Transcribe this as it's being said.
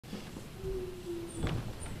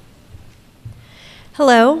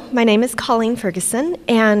Hello, my name is Colleen Ferguson,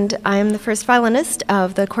 and I'm the first violinist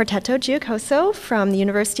of the Quartetto Giocoso from the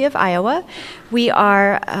University of Iowa. We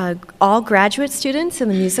are all graduate students in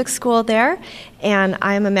the music school there, and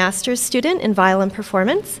I am a master's student in violin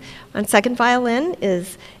performance. On second violin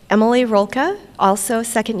is Emily Rolka, also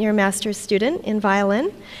second-year master's student in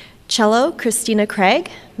violin. Cello, Christina Craig,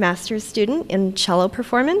 master's student in cello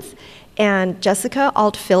performance. And Jessica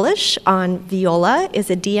Alt-Philish on viola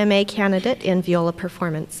is a DMA candidate in viola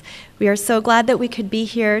performance. We are so glad that we could be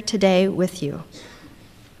here today with you.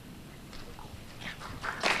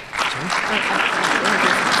 Sorry?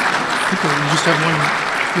 Okay, we just have one.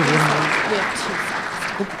 We have two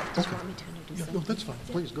songs. Oh, Do you want me to introduce them? no, that's fine.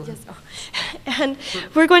 Please, go ahead. Yes. Oh. And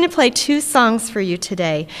we're going to play two songs for you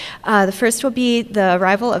today. The first will be The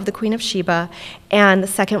Arrival of the Queen of Sheba, and the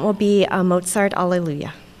second will be Mozart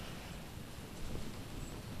Alleluia.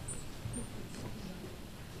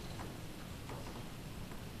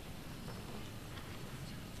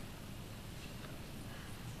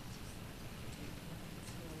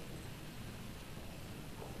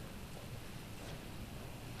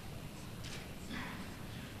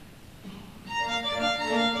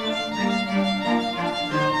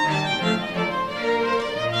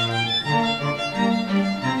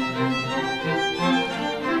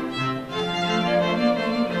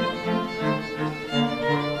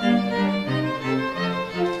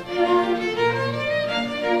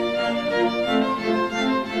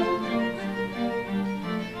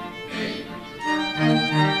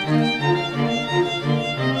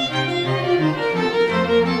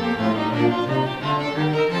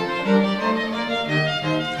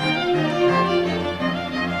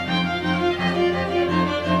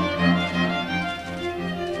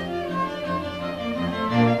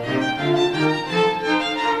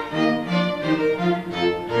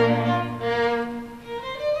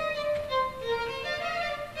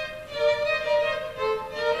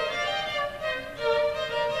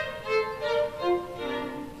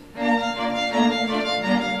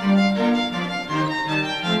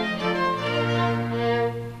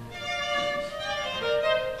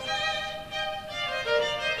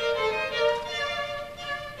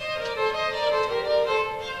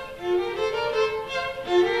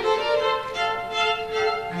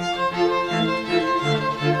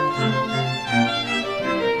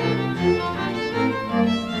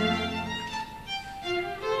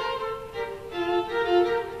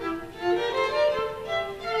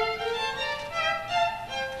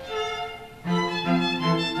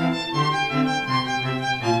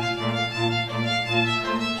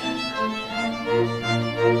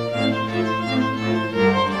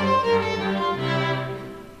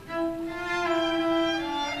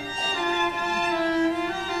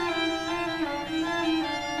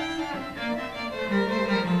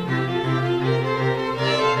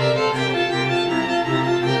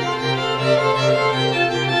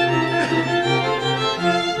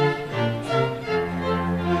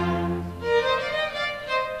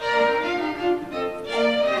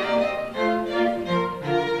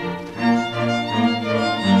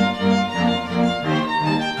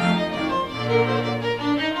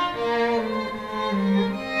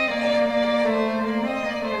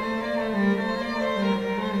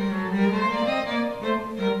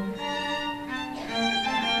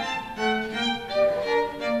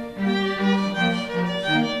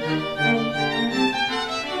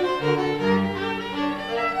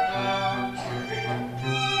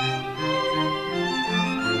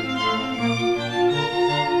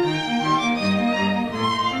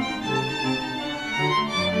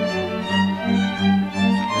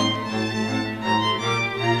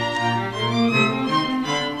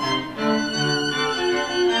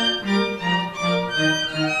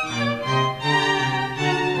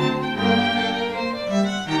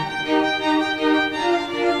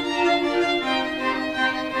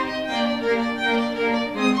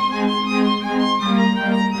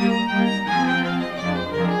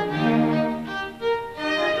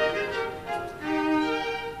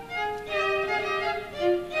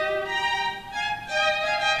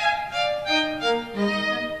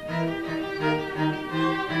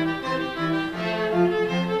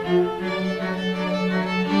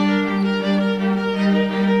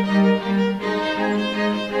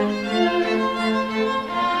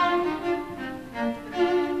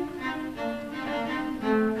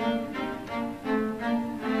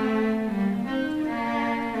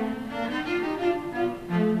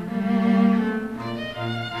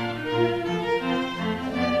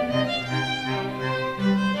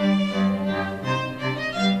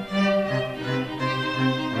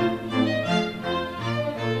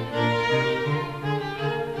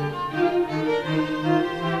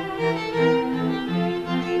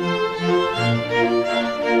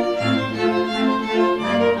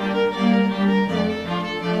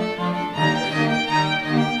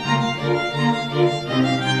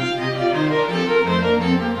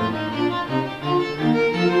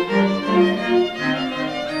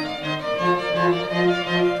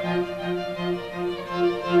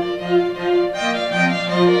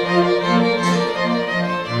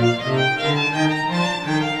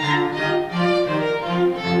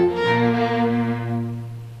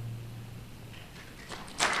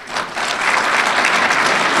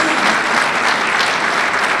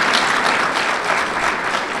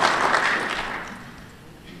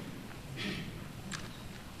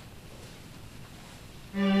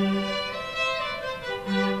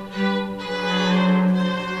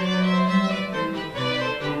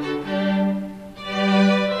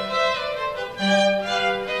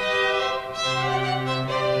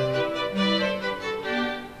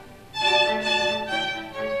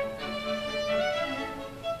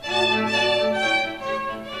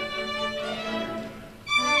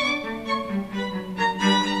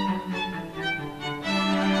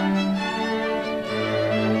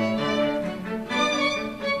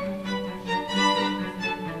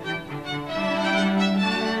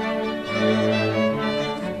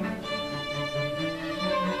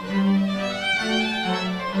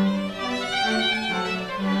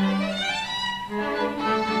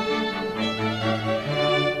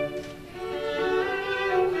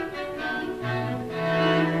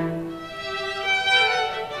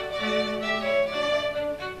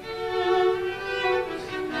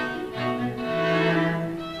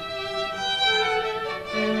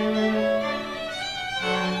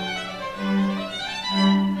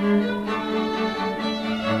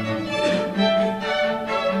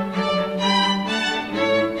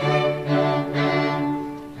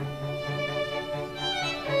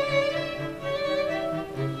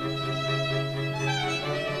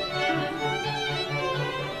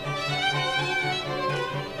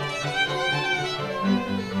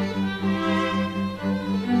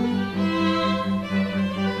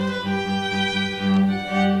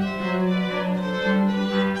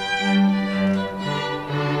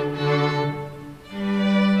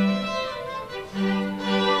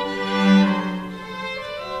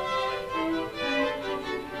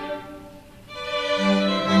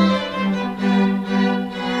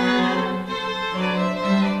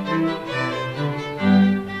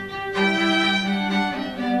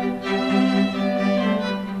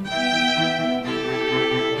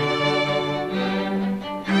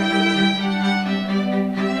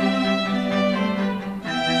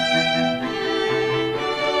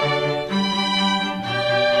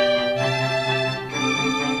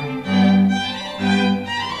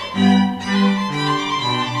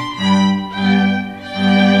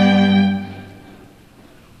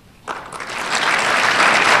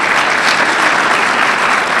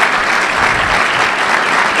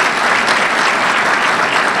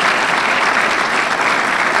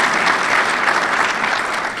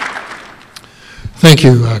 Thank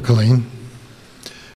you, Colleen.